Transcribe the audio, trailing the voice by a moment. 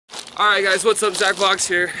Alright guys, what's up? Zach Vlogs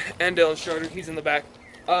here, and Dylan Schroeder, he's in the back.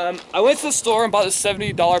 I went to the store and bought this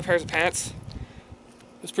 $70 pair of pants.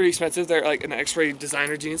 It was pretty expensive. They're like an X-ray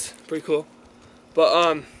designer jeans, pretty cool.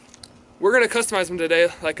 But we're gonna customize them today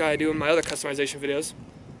like I do in my other customization videos.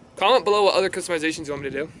 Comment below what other customizations you want me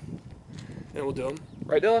to do, and we'll do them.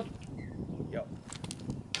 Right, Dylan? Yo.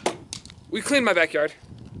 We cleaned my backyard,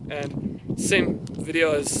 and same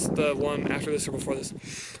video as the one after this or before this.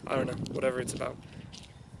 I don't know, whatever it's about.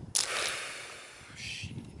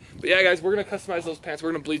 But yeah guys, we're going to customize those pants.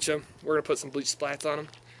 We're going to bleach them. We're going to put some bleach splats on them.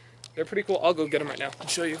 They're pretty cool. I'll go get them right now and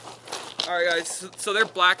show you. Alright guys, so they're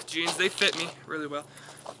black jeans. They fit me really well.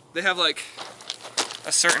 They have like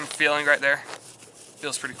a certain feeling right there.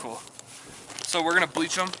 Feels pretty cool. So we're going to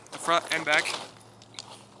bleach them, the front and back.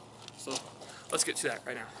 So let's get to that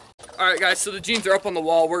right now. Alright guys, so the jeans are up on the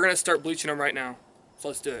wall. We're going to start bleaching them right now. So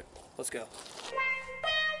let's do it. Let's go.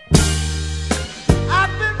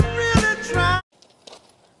 I've been really trying.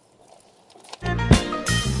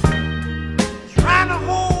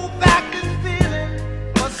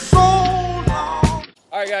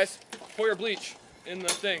 Alright guys, pour your bleach in the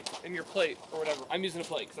thing, in your plate or whatever. I'm using a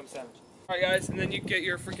plate because I'm savage. Alright guys, and then you get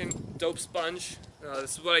your freaking dope sponge.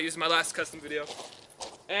 This is what I used in my last custom video.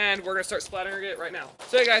 And we're going to start splattering it right now.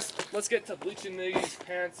 So hey guys, let's get to bleaching these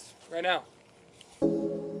pants right now.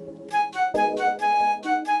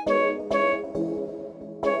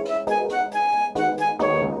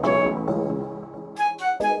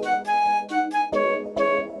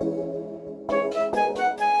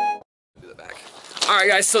 Alright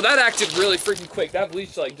guys, so that acted really freaking quick. That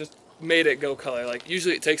bleach like just made it go color. Like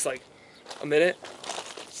usually it takes like a minute.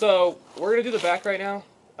 So we're gonna do the back right now.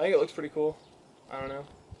 I think it looks pretty cool. I don't know.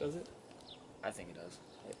 Does it? I think it does.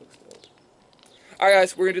 It looks dope. Alright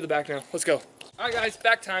guys, we're gonna do the back now. Let's go. Alright guys,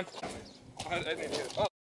 back time. I didn't hit it. Oh,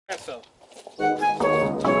 that fell.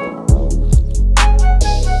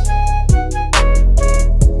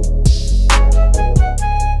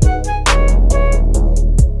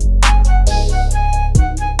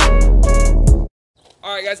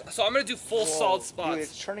 Alright guys, so I'm gonna do full solid spots. Dude,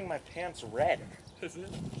 it's turning my pants red. Is it?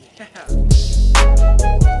 Yeah.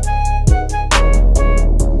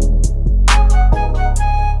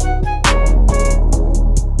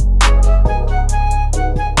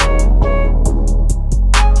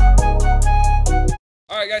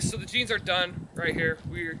 Alright guys, so the jeans are done right here.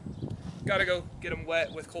 We gotta go get them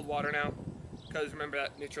wet with cold water now, because remember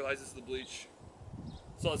that neutralizes the bleach.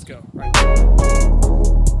 So let's go. Right.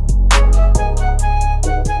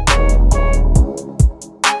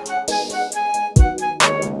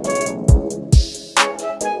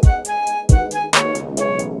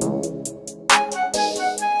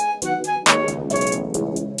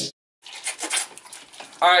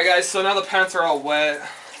 Alright guys, so now the pants are all wet.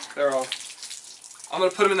 I'm going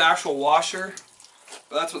to put them in the actual washer,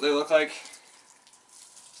 but that's what they look like.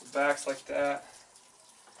 The back's like that.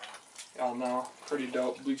 Y'all know, pretty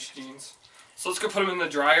dope bleach jeans. So let's go put them in the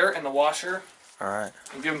dryer and the washer. Alright.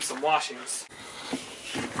 And give them some washings.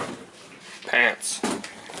 Pants.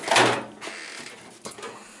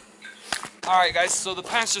 Alright guys, so the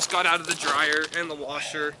pants just got out of the dryer and the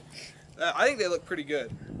washer. I think they look pretty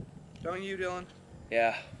good. Don't you, Dylan?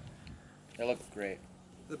 Yeah, they look great.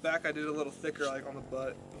 The back I did a little thicker, like on the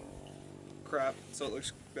butt. Crap, so it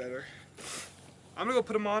looks better. I'm gonna go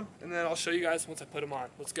put them on, and then I'll show you guys once I put them on.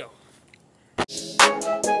 Let's go.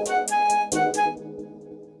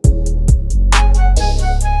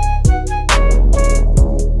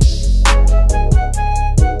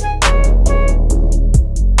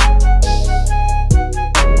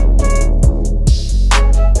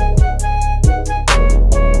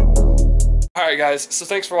 Alright guys, so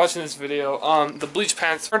thanks for watching this video. The bleach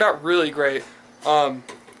pants turned out really great.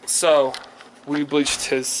 So we bleached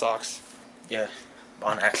his socks. Yeah,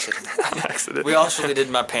 on accident. On accident. We also did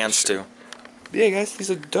my pants too. Yeah guys, these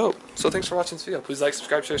look dope. So thanks for watching this video. Please like,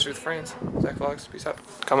 subscribe, share with friends. Zach Vlogs, peace out.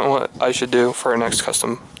 Comment what I should do for our next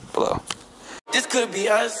custom below. This could be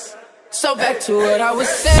us. So back to what I was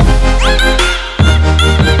saying.